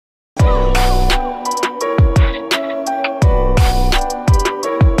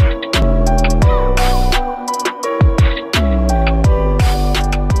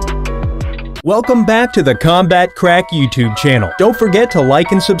Welcome back to the Combat Crack YouTube channel. Don't forget to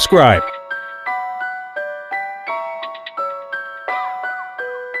like and subscribe.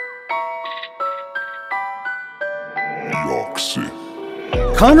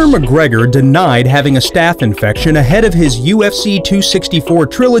 Conor McGregor denied having a staph infection ahead of his UFC 264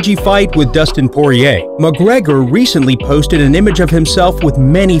 trilogy fight with Dustin Poirier. McGregor recently posted an image of himself with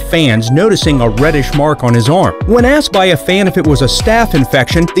many fans noticing a reddish mark on his arm. When asked by a fan if it was a staph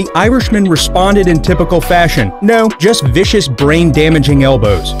infection, the Irishman responded in typical fashion, "No, just vicious brain-damaging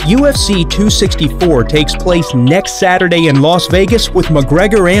elbows." UFC 264 takes place next Saturday in Las Vegas, with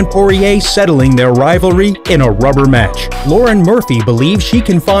McGregor and Poirier settling their rivalry in a rubber match. Lauren Murphy believes she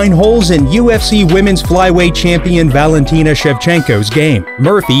can find holes in UFC women's flyweight champion Valentina Shevchenko's game.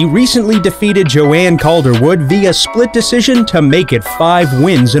 Murphy recently defeated Joanne Calderwood via split decision to make it 5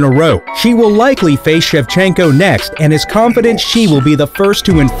 wins in a row. She will likely face Shevchenko next and is confident she will be the first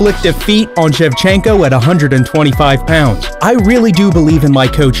to inflict defeat on Shevchenko at 125 pounds. "I really do believe in my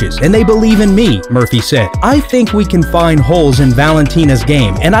coaches, and they believe in me," Murphy said. "I think we can find holes in Valentina's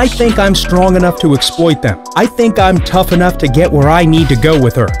game, and I think I'm strong enough to exploit them. I think I'm tough enough to get where I need to go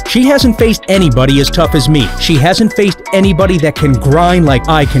with her. She hasn't faced anybody as tough as me. She hasn't faced anybody that can grind like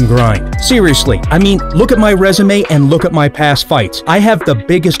I can grind. Seriously, I mean, look at my resume and look at my past fights. I have the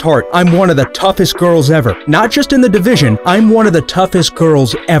biggest heart. I'm one of the toughest girls ever. Not just in the division, I'm one of the toughest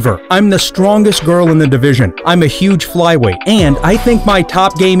girls ever. I'm the strongest girl in the division. I'm a huge flyweight, and I think my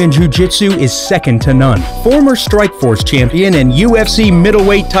top game in jiu-jitsu is second to none." Former Strikeforce champion and UFC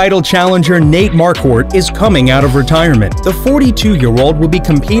middleweight title challenger Nate Marquardt is coming out of retirement. The 42-year-old will be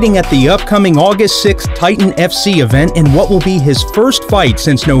competing at the upcoming August 6th Titan FC event in what will be his first fight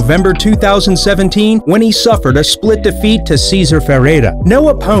since November 2017, when he suffered a split defeat to Cesar Ferreira. "No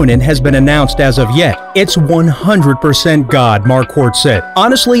opponent has been announced as of yet. It's 100% God," Marquardt said.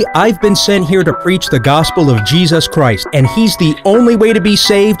 "Honestly, I've been sent here to preach the gospel of Jesus Christ, and He's the only way to be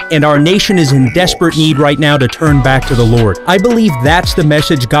saved, and our nation is in desperate need right now to turn back to the Lord. I believe that's the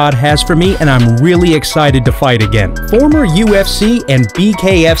message God has for me, and I'm really excited to fight again." Former UFC and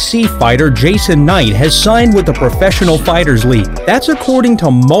BKFC fighter Jason Knight has signed with the Professional Fighters League. That's according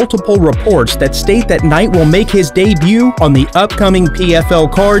to multiple reports that state that Knight will make his debut on the upcoming PFL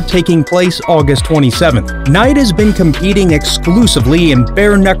card taking place August 27th. Knight has been competing exclusively in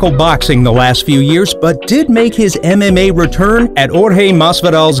bare-knuckle boxing the last few years, but did make his MMA return at Jorge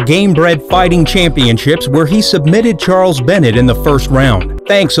Masvidal's Gamebred Fighting Championships, where he submitted Charles Bennett in the first round.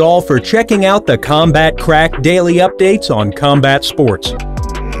 Thanks all for checking out the Combat Crack daily updates on combat sports.